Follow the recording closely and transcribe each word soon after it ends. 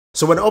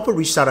So when Oppo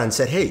reached out and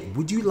said, hey,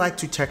 would you like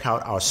to check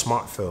out our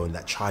smartphone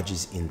that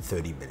charges in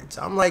 30 minutes?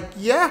 I'm like,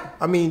 yeah,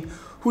 I mean,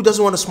 who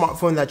doesn't want a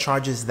smartphone that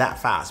charges that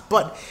fast?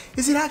 But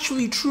is it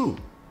actually true?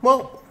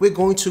 Well, we're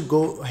going to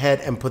go ahead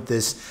and put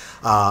this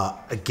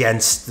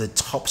against the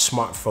top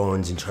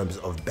smartphones in terms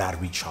of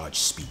battery charge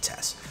speed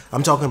test.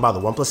 I'm talking about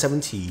the OnePlus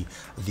 7T,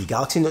 the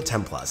Galaxy Note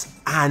 10 Plus,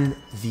 and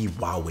the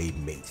Huawei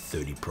Mate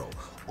 30 Pro.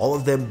 All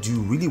of them do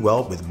really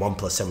well, with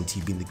OnePlus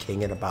 7T being the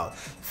king at about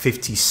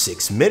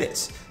 56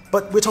 minutes.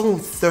 But we're talking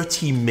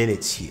 30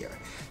 minutes here.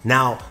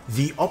 Now,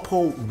 the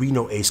Oppo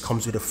Reno Ace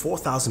comes with a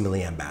 4,000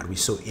 milliamp battery,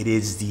 so it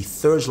is the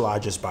third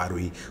largest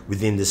battery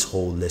within this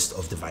whole list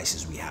of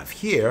devices we have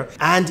here.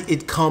 And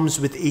it comes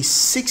with a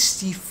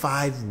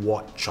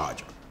 65-watt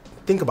charger.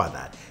 Think about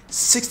that.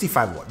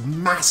 65 watt,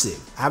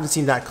 massive. I haven't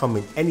seen that come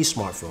in any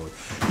smartphone.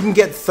 You can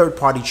get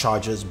third-party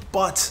chargers,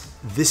 but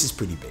this is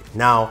pretty big.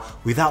 Now,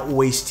 without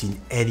wasting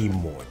any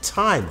more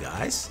time,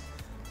 guys,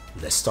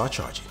 let's start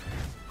charging.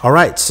 All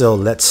right, so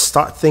let's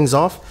start things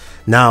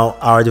off. Now,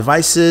 our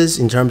devices,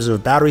 in terms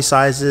of battery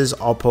sizes,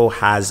 Oppo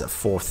has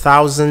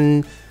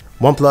 4,000,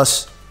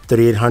 OnePlus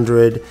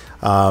 3,800,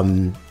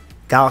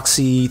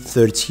 Galaxy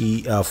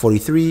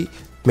 43,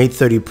 Mate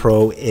 30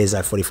 Pro is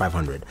at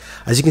 4,500.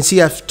 As you can see,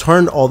 I've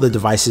turned all the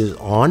devices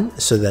on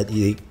so that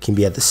it can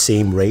be at the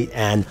same rate,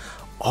 and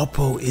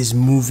Oppo is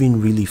moving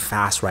really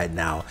fast right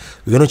now.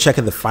 We're gonna check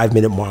at the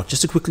 5-minute mark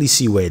just to quickly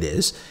see where it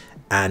is.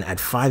 And at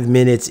 5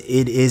 minutes,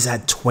 it is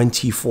at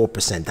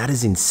 24%. That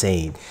is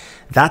insane.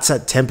 That's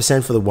at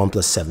 10% for the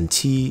OnePlus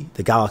 7T,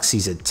 the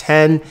Galaxy's at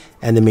 10,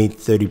 and the Mate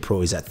 30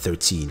 Pro is at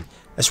 13.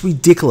 That's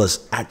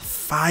ridiculous. At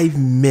 5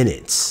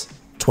 minutes,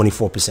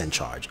 24%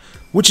 charge,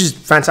 which is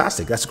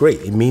fantastic. That's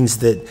great. It means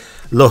that,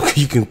 look,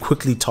 you can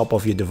quickly top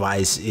off your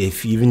device.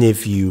 Even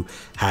if you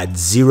had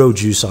zero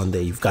juice on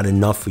there, you've got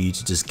enough for you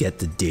to just get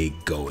the day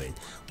going,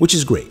 which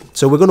is great.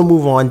 So we're gonna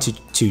move on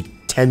to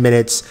 10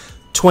 minutes,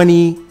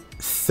 20,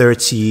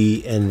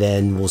 30, and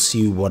then we'll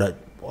see what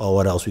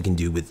else we can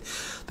do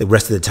with the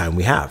rest of the time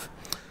we have.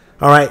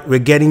 All right, we're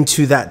getting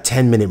to that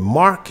 10-minute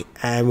mark,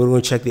 and we're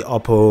going to check the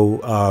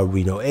Oppo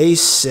Reno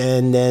Ace,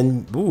 and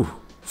then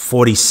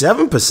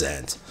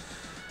 47%.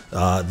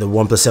 The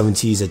OnePlus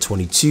 7T is at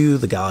 22,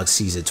 the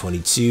Galaxy is at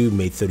 22,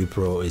 Mate 30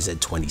 Pro is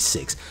at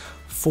 26.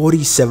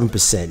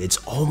 47%. It's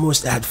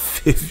almost at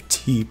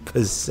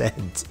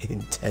 50%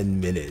 in 10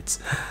 minutes.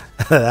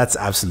 That's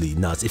absolutely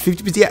nuts. If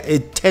 50%, yeah,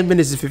 10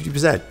 minutes is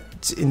 50%.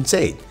 It's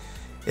insane.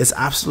 It's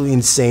absolutely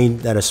insane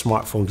that a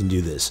smartphone can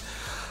do this.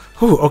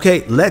 Whew,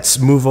 okay, let's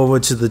move over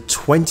to the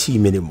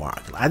 20-minute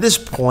mark. At this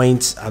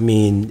point, I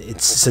mean,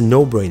 it's a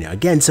no-brainer.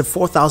 Again, it's a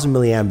 4,000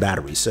 milliamp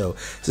battery, so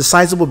it's a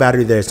sizable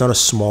battery there. It's not a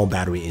small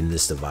battery in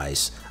this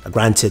device.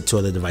 Granted, two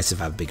other devices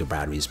have bigger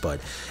batteries,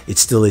 but it's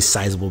still a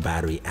sizable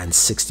battery, and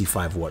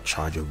 65-watt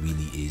charger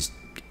really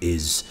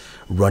is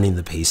running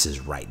the paces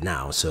right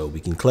now. So we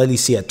can clearly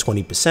see at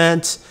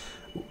 20%,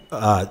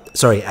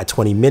 at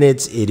 20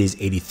 minutes, it is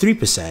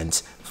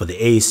 83% for the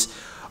Ace.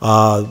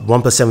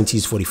 OnePlus 7T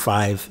is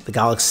 45, the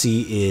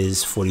Galaxy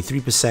is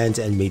 43%,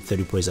 and Mate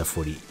 30 Pro is at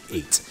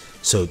 48.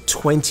 So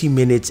 20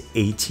 minutes,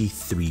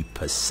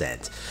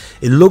 83%.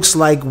 It looks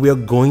like we're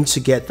going to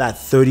get that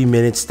 30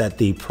 minutes that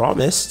they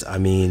promised. I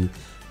mean,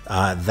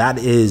 that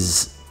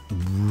is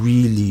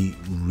really,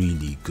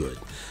 really good.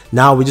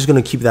 Now we're just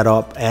gonna keep that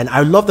up, and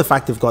I love the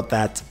fact they've got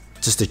that,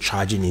 just a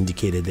charging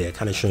indicator there,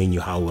 kind of showing you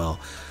how well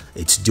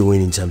it's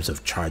doing in terms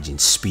of charging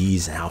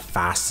speeds and how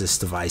fast this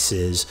device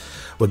is.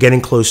 We're getting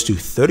close to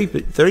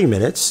 30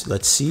 minutes.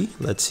 Let's see,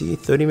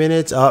 30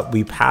 minutes.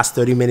 We passed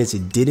 30 minutes.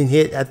 It didn't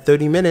hit at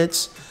 30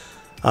 minutes.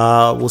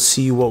 We'll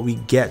see what we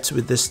get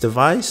with this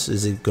device.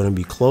 Is it going to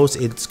be close?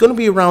 It's going to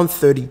be around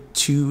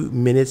 32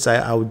 minutes,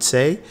 I would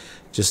say.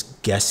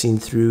 Just guessing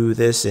through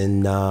this,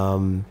 and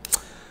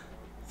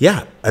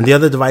yeah, and the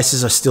other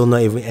devices are still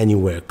not even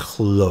anywhere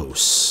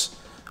close.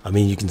 I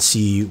mean, you can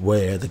see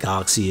where the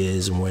Galaxy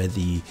is and where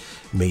the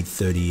Mate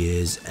 30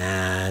 is,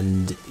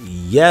 and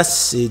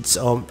yes, it's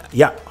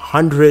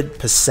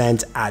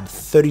 100% at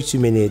 32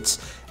 minutes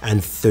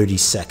and 30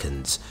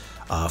 seconds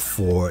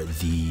for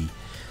the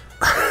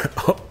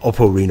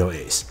Oppo Reno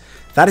Ace.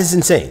 That is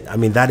insane. I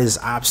mean, that is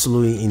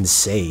absolutely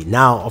insane.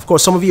 Now, of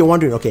course, some of you are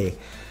wondering, okay,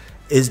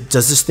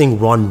 does this thing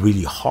run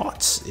really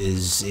hot?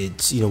 Is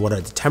it, what are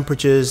the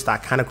temperatures,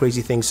 that kind of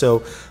crazy thing?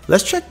 So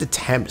let's check the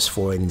temps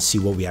for it and see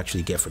what we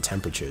actually get for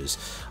temperatures.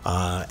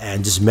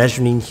 And just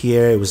measuring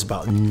here, it was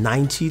about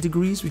 90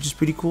 degrees, which is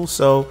pretty cool.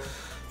 So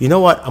you know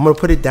what? I'm gonna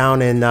put it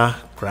down and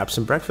grab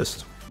some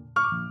breakfast.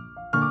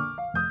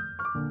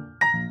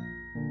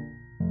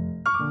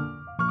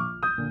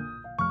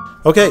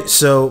 Okay,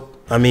 so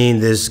I mean,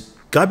 there's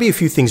gotta be a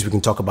few things we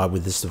can talk about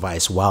with this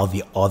device while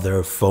the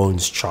other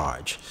phones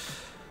charge.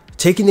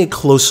 Taking a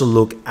closer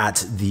look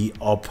at the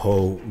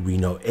Oppo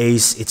Reno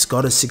Ace, it's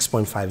got a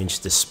 6.5-inch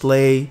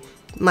display,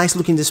 nice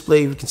looking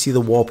display. You can see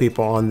the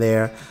wallpaper on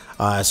there.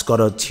 It's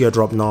got a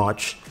teardrop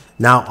notch.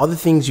 Now, other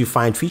things you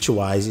find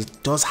feature-wise, it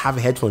does have a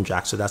headphone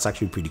jack, so that's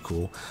actually pretty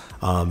cool.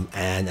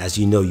 And as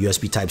you know,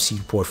 USB Type-C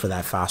port for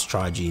that fast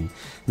charging.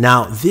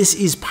 Now, this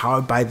is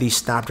powered by the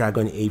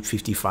Snapdragon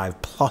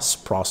 855 Plus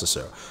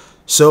processor.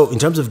 So in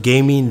terms of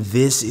gaming,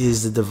 this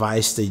is the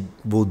device that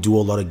will do a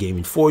lot of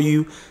gaming for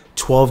you.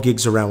 12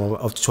 gigs of RAM,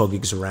 up to 12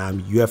 gigs of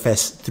RAM,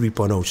 UFS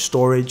 3.0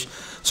 storage.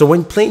 So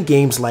when playing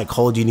games like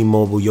Call of Duty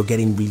Mobile, you're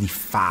getting really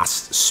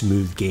fast,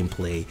 smooth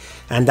gameplay.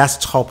 And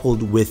that's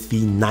coupled with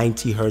the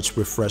 90 Hz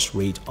refresh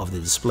rate of the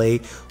display,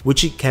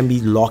 which it can be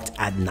locked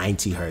at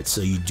 90 Hz.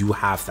 So you do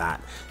have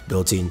that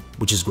built in,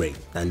 which is great.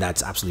 And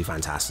that's absolutely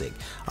fantastic.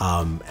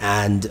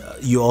 And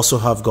you also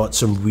have got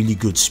some really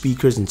good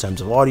speakers in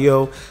terms of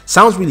audio.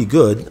 Sounds really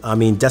good. I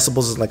mean,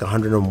 decibels is like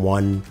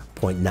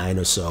 101.9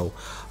 or so.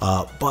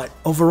 But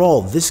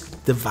overall, this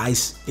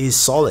device is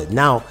solid.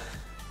 Now,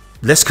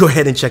 let's go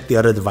ahead and check the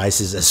other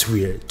devices as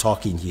we're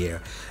talking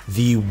here.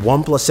 The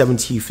OnePlus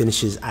 7T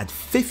finishes at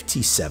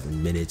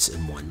 57 minutes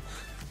and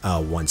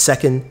 1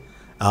 second.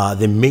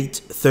 The Mate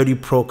 30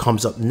 Pro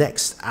comes up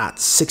next at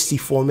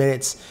 64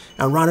 minutes.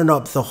 And rounding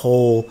up the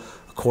whole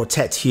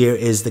quartet here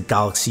is the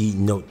Galaxy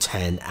Note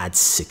 10 at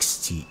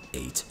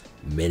 68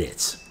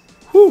 minutes.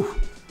 Whew.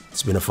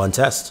 It's been a fun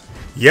test.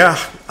 Yeah,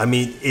 I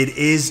mean, it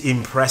is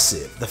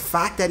impressive. The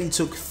fact that it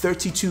took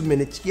 32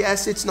 minutes,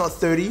 yes, it's not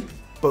 30,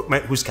 but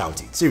man, who's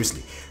counting?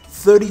 Seriously,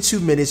 32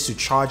 minutes to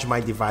charge my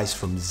device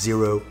from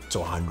 0 to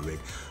 100.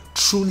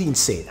 Truly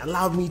insane.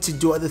 Allowed me to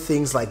do other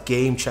things like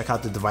game, check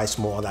out the device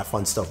more, all that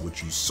fun stuff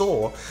which you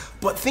saw.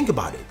 But think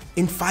about it.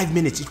 In 5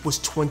 minutes, it was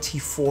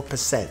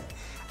 24%.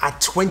 At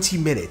 20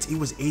 minutes, it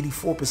was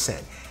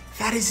 84%.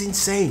 That is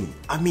insane.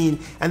 I mean,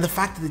 and the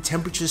fact that the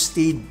temperature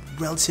stayed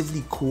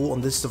relatively cool on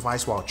this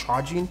device while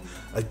charging,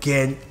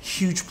 again,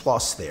 huge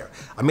plus there.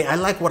 I mean, I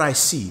like what I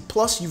see.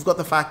 Plus, you've got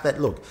the fact that,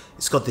 look,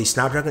 it's got the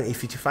Snapdragon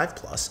 855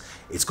 Plus.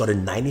 It's got a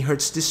 90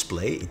 Hz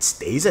display. It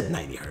stays at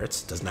 90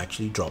 Hz, doesn't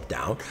actually drop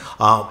down.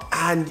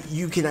 And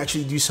you can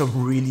actually do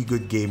some really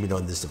good gaming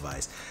on this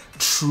device.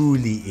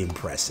 Truly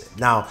impressive.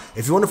 Now,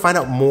 if you want to find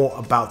out more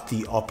about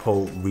the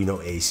Oppo Reno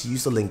Ace,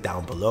 use the link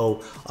down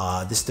below.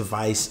 This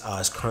device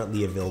is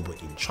currently available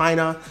in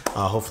China.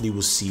 Hopefully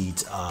we'll see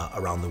it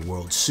around the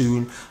world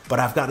soon. But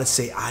I've got to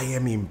say, I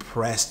am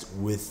impressed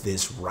with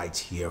this right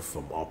here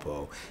from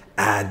Oppo.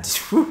 And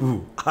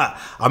whew,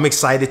 I'm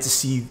excited to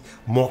see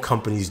more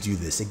companies do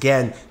this.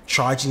 Again,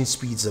 charging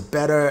speeds are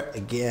better.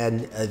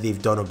 Again,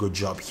 they've done a good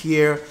job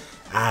here.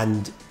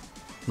 And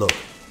look,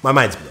 my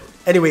mind's blown.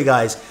 Anyway,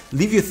 guys,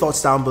 leave your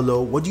thoughts down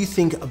below. What do you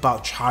think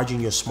about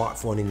charging your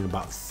smartphone in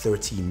about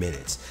 30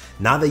 minutes?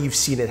 Now that you've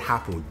seen it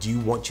happen, do you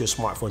want your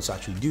smartphone to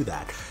actually do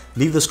that?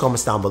 Leave those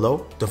comments down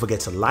below. Don't forget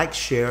to like,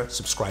 share,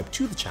 subscribe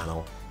to the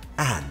channel,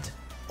 and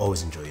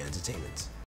always enjoy your entertainment.